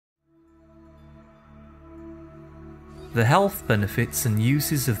The health benefits and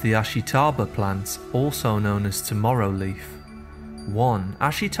uses of the Ashitaba plants, also known as tomorrow leaf. 1.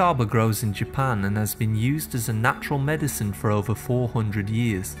 Ashitaba grows in Japan and has been used as a natural medicine for over 400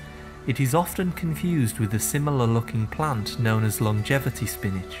 years. It is often confused with a similar looking plant known as longevity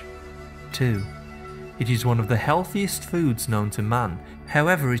spinach. 2. It is one of the healthiest foods known to man,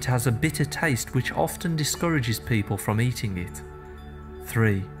 however it has a bitter taste which often discourages people from eating it.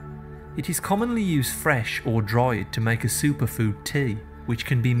 3. It is commonly used fresh or dried to make a superfood tea, which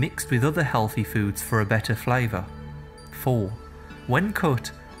can be mixed with other healthy foods for a better flavour. 4. When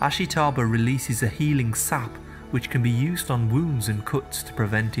cut, Ashitaba releases a healing sap which can be used on wounds and cuts to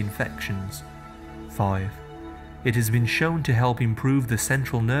prevent infections. 5. It has been shown to help improve the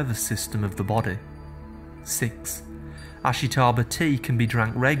central nervous system of the body. 6. Ashitaba tea can be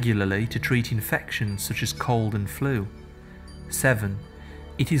drank regularly to treat infections such as cold and flu. 7.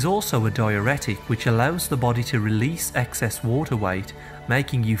 It is also a diuretic which allows the body to release excess water weight,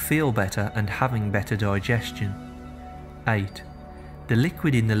 making you feel better and having better digestion. 8. The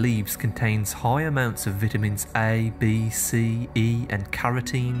liquid in the leaves contains high amounts of vitamins A, B, C, E and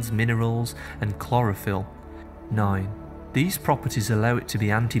carotenes, minerals and chlorophyll. 9. These properties allow it to be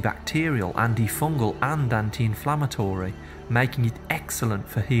antibacterial, antifungal and anti-inflammatory, making it excellent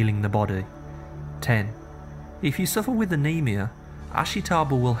for healing the body. 10. If you suffer with anemia,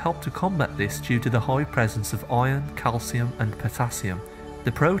 Ashitaba will help to combat this due to the high presence of iron, calcium and potassium.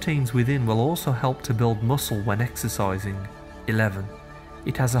 The proteins within will also help to build muscle when exercising. 11.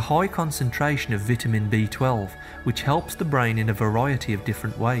 It has a high concentration of vitamin B12, which helps the brain in a variety of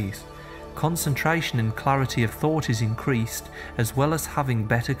different ways. Concentration and clarity of thought is increased, as well as having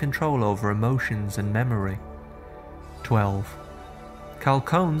better control over emotions and memory. 12.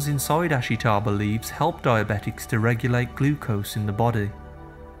 Chalcones inside Ashitaba leaves help diabetics to regulate glucose in the body.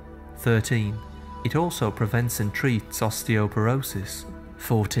 13. It also prevents and treats osteoporosis.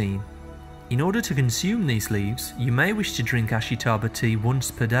 14. In order to consume these leaves, you may wish to drink Ashitaba tea once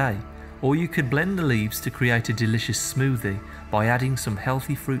per day, or you could blend the leaves to create a delicious smoothie by adding some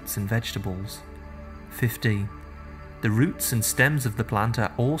healthy fruits and vegetables. 15. The roots and stems of the plant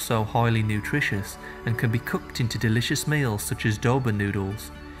are also highly nutritious and can be cooked into delicious meals such as doba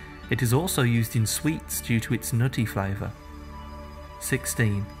noodles. It is also used in sweets due to its nutty flavour.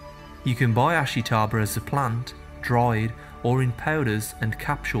 16. You can buy Ashitaba as a plant, dried, or in powders and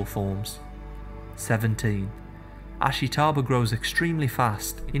capsule forms. 17. Ashitaba grows extremely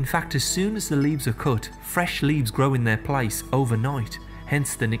fast. In fact, as soon as the leaves are cut, fresh leaves grow in their place overnight,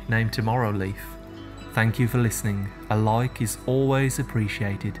 hence the nickname tomorrow leaf. Thank you for listening. A like is always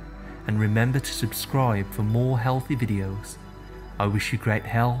appreciated, and remember to subscribe for more healthy videos. I wish you great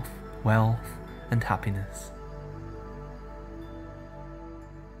health, wealth and happiness.